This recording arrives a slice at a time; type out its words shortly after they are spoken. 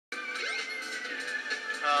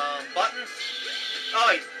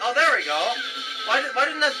Oh, there we go. Why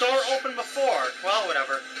didn't that door open before? Well,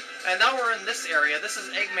 whatever. And now we're in this area. This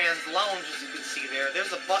is Eggman's lounge, as you can see there.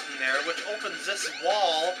 There's a button there, which opens this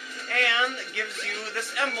wall and gives you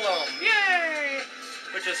this emblem. Yay!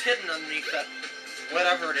 Which is hidden underneath that,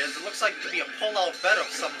 whatever it is. It looks like to be a pull-out bed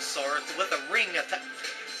of some sort with a ring attached.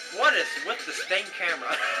 What is with this dang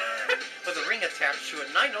camera? With a ring attached to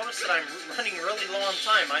it. And I noticed that I'm running really low on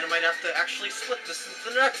time. I might have to actually split this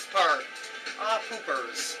into the next part. Ah,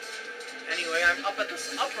 poopers. Anyway, I'm up at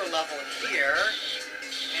this upper level here.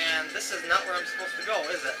 And this is not where I'm supposed to go,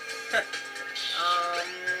 is it?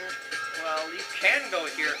 Well, you can go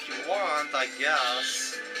here if you want, I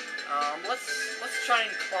guess. Let's try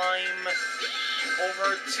and climb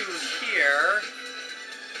over to here.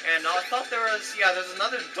 And I thought there was, yeah, there's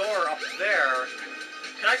another door up there.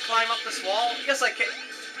 Can I climb up this wall? Yes, I can.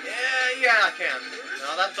 Yeah, I can.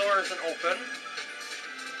 No, that door isn't open.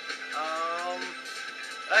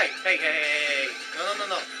 Hey.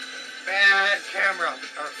 No. Bad camera.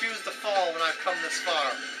 I refuse to fall when I've come this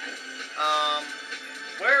far.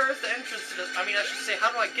 Where is the entrance to this? I mean, I should say,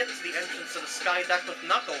 how do I get to the entrance to the sky deck with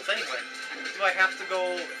Knuckles, anyway? Do I have to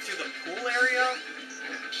go through the pool area?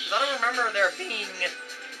 Because I don't remember there being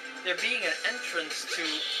an entrance to...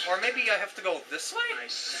 Or maybe I have to go this way? I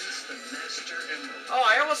sense the Master Emerald. Oh,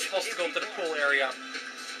 I was supposed to go to the pool area.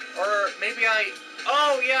 Or maybe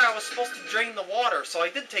oh yeah, I was supposed to drain the water, so I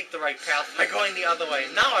did take the right path by going the other way.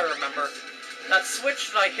 Now I remember. That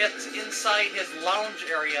switch that I hit inside his lounge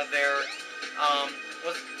area there,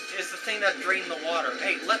 is the thing that drained the water.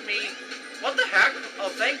 Hey, let me... What the heck? Oh,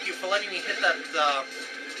 thank you for letting me hit that,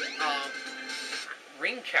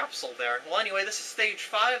 ring capsule there. Well, anyway, this is stage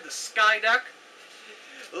 5, the sky deck.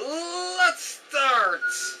 Let's start!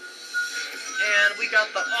 And we got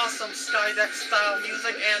the awesome sky deck style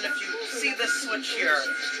music, and if you see this switch here,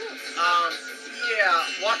 yeah,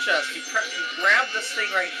 watch us. You grab this thing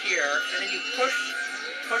right here, and then you push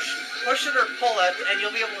it or pull it, and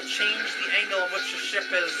you'll be able to change the angle of which the ship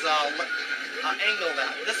is angled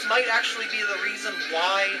at. This might actually be the reason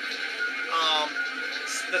why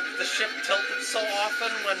the ship tilted so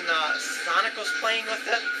often when Sonic was playing with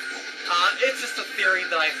it. It's just a theory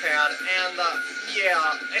that I've had, and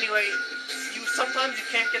yeah, anyway, sometimes you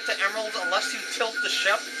can't get to emeralds unless you tilt the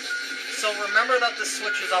ship, so remember that the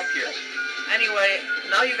switch is up here. Anyway,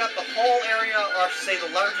 now you got the whole area, or I should say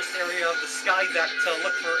the largest area of the sky deck to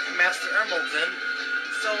look for Master Emeralds in,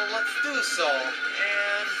 so let's do so.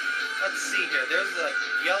 And let's see here, there's a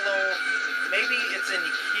yellow, maybe it's in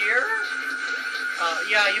here?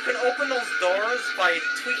 Yeah, you can open those doors by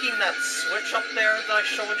tweaking that switch up there that I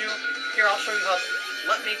showed you. Here, I'll show you how.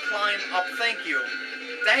 Let me climb up, thank you.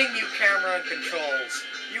 Dang you, camera and controls.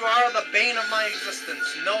 You are the bane of my existence,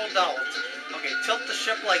 no doubt. Okay, tilt the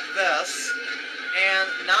ship like this,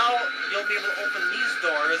 and now you'll be able to open these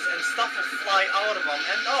doors, and stuff will fly out of them,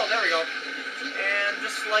 and oh, there we go. And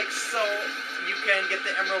just like so, you can get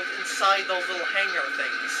the emerald inside those little hangar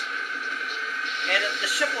things. And the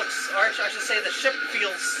ship looks, or I should say, the ship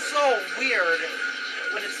feels so weird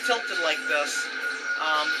when it's tilted like this.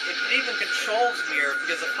 It even controls weird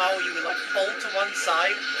because of how you like pull to one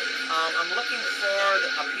side. I'm looking for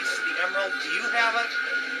a piece of the emerald. Do you have it?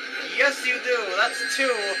 Yes, you do. That's 2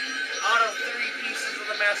 out of 3 pieces of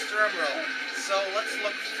the Master Emerald. So let's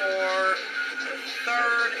look for the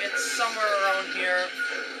 3rd. It's somewhere around here.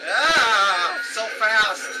 Ah! So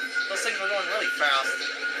fast. Those things are going really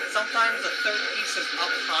fast. Sometimes the 3rd piece is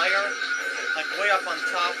up higher, like way up on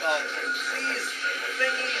top of these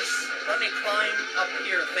thingies. Let me climb up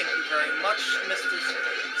here, thank you very much, Mr.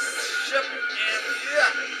 Ship, and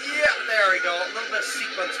yeah, there we go, a little bit of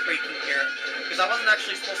sequence breaking here, because I wasn't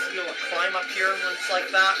actually supposed to be able to climb up here when it's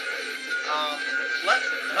like that. What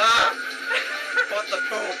the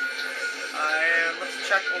poop? And let's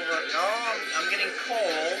check over, no, I'm getting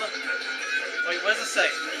cold. Wait, what does it say?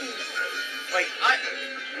 Wait,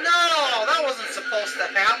 no, that wasn't supposed to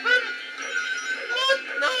happen. What?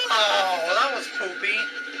 No, that was poopy.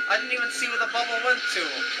 I didn't even see where the bubble went to.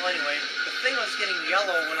 Well, anyway, the thing was getting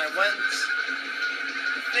yellow when I went,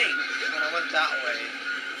 that way.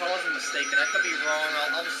 If I wasn't mistaken. I could be wrong.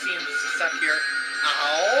 I'll just see in just a sec here.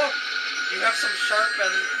 Ow! You have some sharp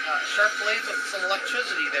blades with some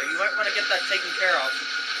electricity there. You might want to get that taken care of.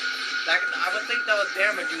 I would think that would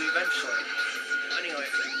damage you eventually. Anyway,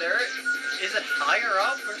 is it higher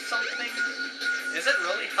up or something? Is it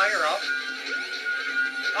really higher up?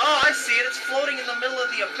 Oh, I see it. It's floating in the middle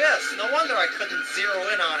of the abyss. No wonder I couldn't zero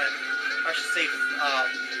in on it. I should say,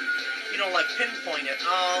 you know, like pinpoint it.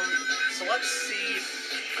 So let's see.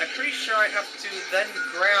 I I'm pretty sure I have to then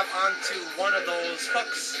grab onto one of those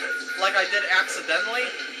hooks like I did accidentally.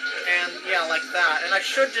 And yeah, like that. And I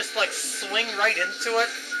should just like swing right into it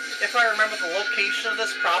if I remember the location of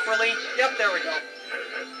this properly. Yep, there we go.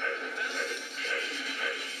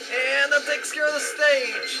 And that takes care of the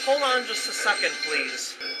stage. Hold on just a second,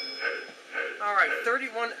 please. Alright,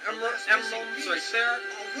 31 emeralds right there.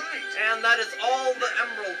 And that is all the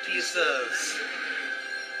emerald pieces.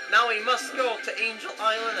 Now we must go to Angel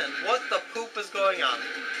Island, and what the poop is going on?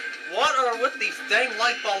 What are with these dang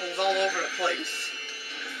light bubbles all over the place?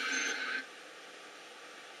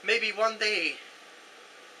 Maybe one day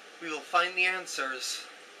we will find the answers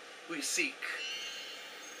we seek.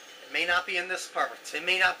 It may not be in this part, it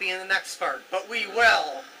may not be in the next part, but we will!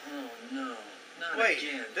 Oh no, not Wait,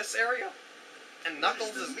 again. this area? And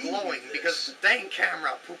Knuckles is glowing because the dang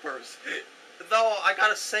camera poopers. Though, I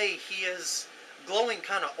gotta say, he is glowing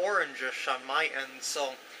kind of orangish on my end,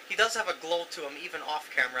 so he does have a glow to him even off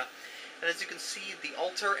camera. And as you can see, the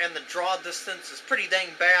altar and the draw distance is pretty dang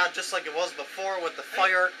bad, just like it was before with the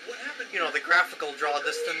fire. What happened? You know, the graphical draw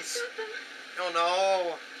distance. Oh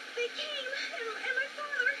no. They came, and my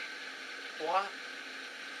father. What?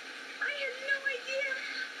 I had no idea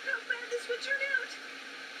how bad this would turn out.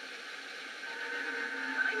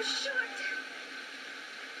 I'm shocked.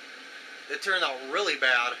 It turned out really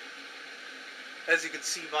bad. As you can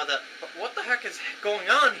see by that. But what the heck is going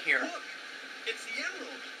on here? Look, it's the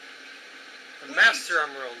emerald. The Master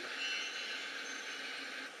Emerald.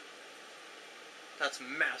 That's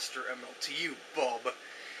Master Emerald to you, bub.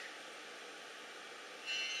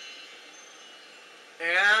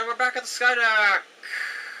 And we're back at the sky deck.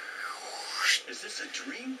 Is this a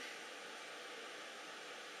dream?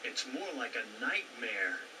 It's more like a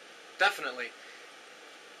nightmare. Definitely.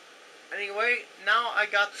 Anyway, now I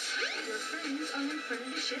got... Your friends are in front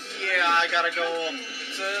of the ship. Yeah, I gotta go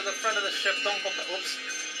to the front of the ship. Don't go back. Whoops.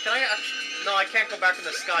 Can I actually... No, I can't go back in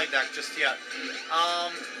the sky deck just yet.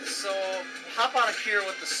 So hop out of here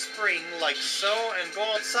with the spring, like so, and go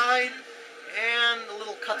outside, and a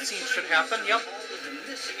little cutscene should happen. Yep. All of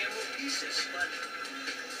the missing emerald pieces, but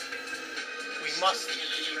We must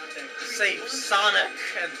something about that creepy save monster. Sonic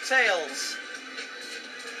and Tails.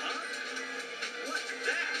 Huh? What's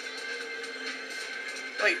that?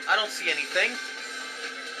 Wait, I don't see anything.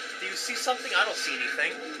 Do you see something? I don't see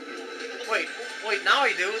anything. Wait, now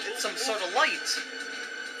I do. It's some sort of light.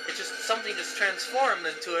 It's just something just transformed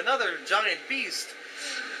into another giant beast.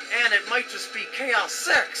 And it might just be Chaos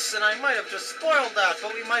 6, and I might have just spoiled that,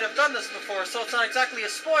 but we might have done this before, so it's not exactly a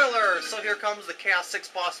spoiler. So here comes the Chaos 6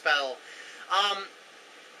 boss battle.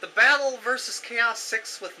 The battle versus Chaos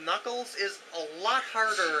 6 with Knuckles is a lot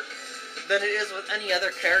harder than it is with any other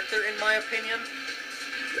character, in my opinion.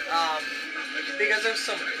 Because there's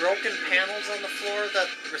some broken panels on the floor that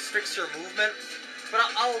restricts your movement. But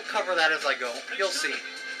I'll cover that as I go. You'll see.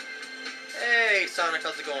 Hey, Sonic,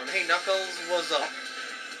 how's it going? Hey, Knuckles, what's up?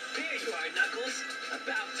 There you are, Knuckles.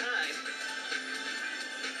 About time.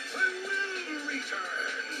 I will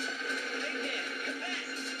return. Hey, man, come back.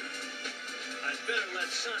 I'd better let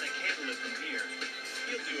Sonic handle it from here.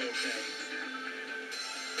 He'll do okay.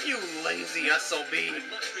 You lazy SOB. I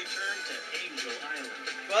must return to Angel Island.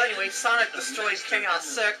 Well, anyway, Sonic destroyed Chaos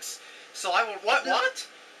 6, so I will... What?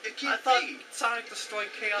 It I can't thought be. Sonic destroyed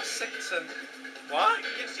Chaos 6 and... I What?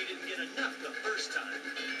 guess he didn't get enough the first time.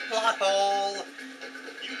 Plot hole.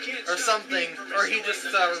 You can't Or stop something. me from Or he restoring just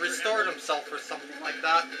the Master restored Emerald. himself or something like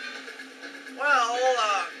that. Well,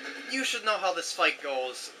 you should know how this fight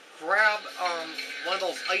goes. Grab one of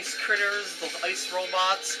those ice critters, those ice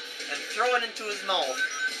robots, and throw it into his mouth.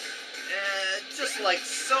 Just like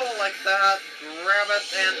so, like that. Grab it,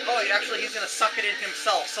 and actually he's gonna suck it in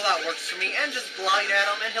himself, so that works for me. And just glide at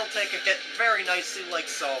him, and he'll take a hit very nicely, like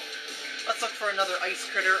so. Let's look for another ice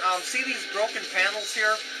critter. See these broken panels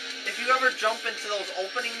here? If you ever jump into those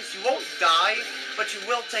openings, you won't die, but you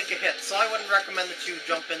will take a hit. So I wouldn't recommend that you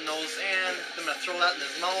jump in those. And I'm gonna throw that in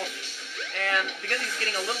his mouth. And because he's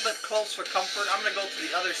getting a little bit close for comfort, I'm going to go to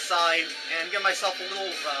the other side and give myself a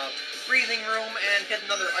little breathing room and hit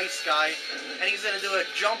another ice guy. And he's going to do a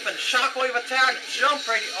jump and shockwave attack. Jump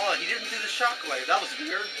right... Oh, he didn't do the shockwave. That was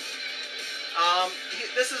weird.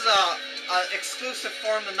 This is a exclusive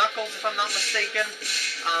form to Knuckles, if I'm not mistaken.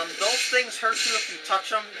 Those things hurt you if you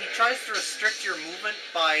touch them. He tries to restrict your movement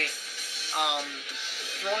by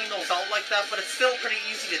throwing those out like that, but it's still pretty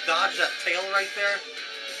easy to dodge that tail right there.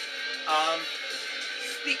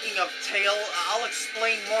 Speaking of tail, I'll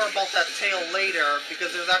explain more about that tail later,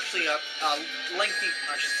 because there's actually a lengthy,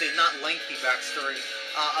 I should say not lengthy backstory,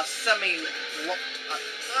 a semi.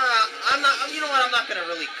 I'm not. You know what? I'm not gonna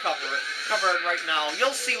really cover it right now.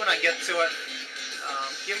 You'll see when I get to it.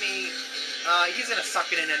 Give me. He's gonna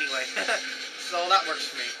suck it in anyway, so that works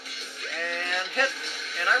for me. And hit.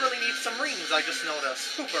 And I really need some rings. I just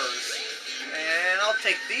noticed. Hoopers. And I'll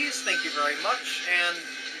take these. Thank you very much. And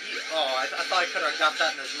I thought I could have got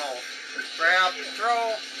that in his mouth. Grab,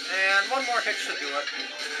 throw, and one more hit should do it.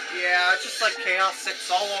 Yeah, it's just like Chaos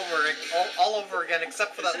 6 all over again,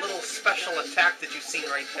 except for that little special attack that you've seen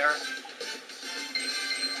right there.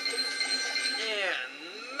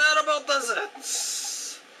 And that about does it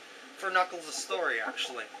for Knuckles' story,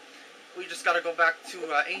 actually. We just gotta go back to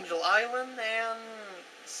Angel Island and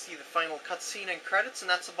see the final cutscene and credits, and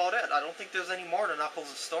that's about it. I don't think there's any more to Knuckles'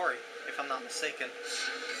 story, if I'm not mistaken.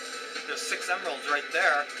 There's 6 emeralds right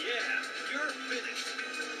there. Yeah, you're finished.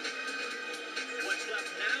 What's left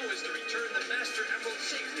now is to return the Master Emerald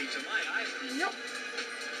safely to my island. Yep.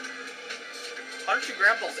 Why don't you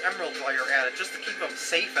grab those emeralds while you're at it, just to keep them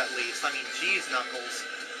safe at least? I mean, geez, Knuckles.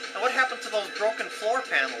 And what happened to those broken floor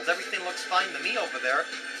panels? Everything looks fine to me over there.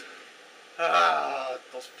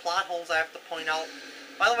 Those plot holes I have to point out.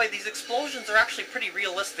 By the way, these explosions are actually pretty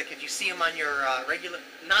realistic if you see them on your regular...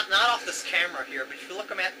 Not off this camera here, but if you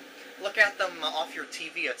look at them off your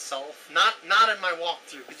TV itself. Not in my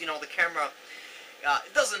walkthrough, because, you know, the camera...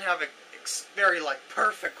 it doesn't have a very, like,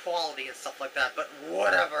 perfect quality and stuff like that, but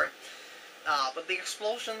whatever. But the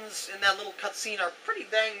explosions in that little cutscene are pretty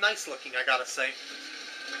dang nice looking, I gotta say.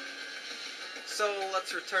 So,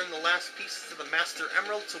 let's return the last pieces of the Master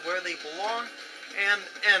Emerald to where they belong, and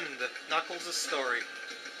end Knuckles' story.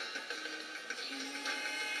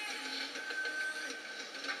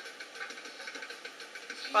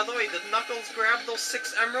 By the way, did Knuckles grab those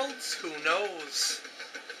 6 emeralds? Who knows?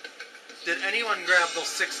 Did anyone grab those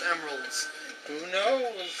 6 emeralds? Who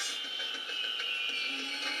knows?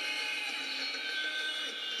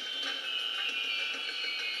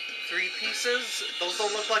 Three pieces. Those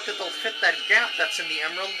don't look like that they'll fit that gap that's in the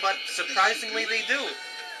emerald, but surprisingly they do.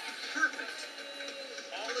 Perfect.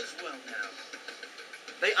 All is well now.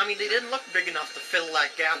 They didn't look big enough to fill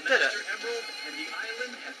that gap, The did it? Master Emerald and the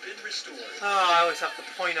island have been restored. Oh, I always have to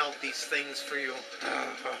point out these things for you.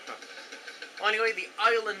 Well, anyway, the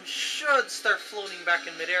island should start floating back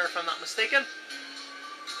in midair, if I'm not mistaken.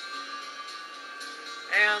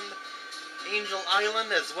 And Angel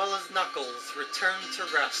Island, as well as Knuckles, return to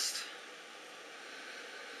rest.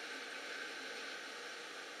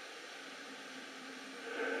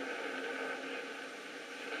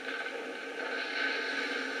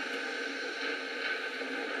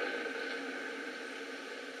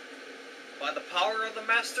 By the power of the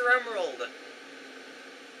Master Emerald,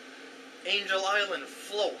 Angel Island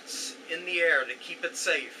floats in the air to keep it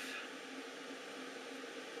safe.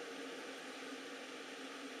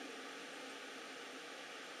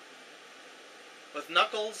 With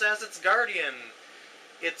Knuckles as its guardian,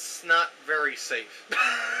 it's not very safe.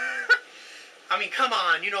 I mean, come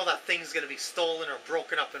on, you know that thing's gonna be stolen or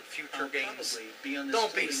broken up in future games. Be on this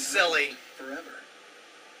Don't be floating silly. island forever.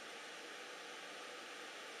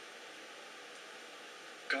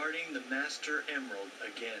 Guarding the Master Emerald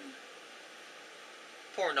again.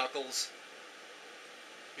 Poor Knuckles.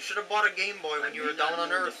 You should have bought a Game Boy when you were down on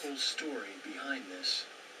The Earth. whole story behind this.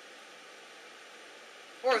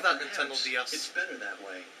 Or that Perhaps Nintendo DS. It's better that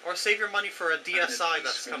way. Or save your money for a DSi makes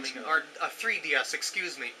that's sense, coming. though. Or a 3DS,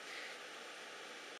 excuse me.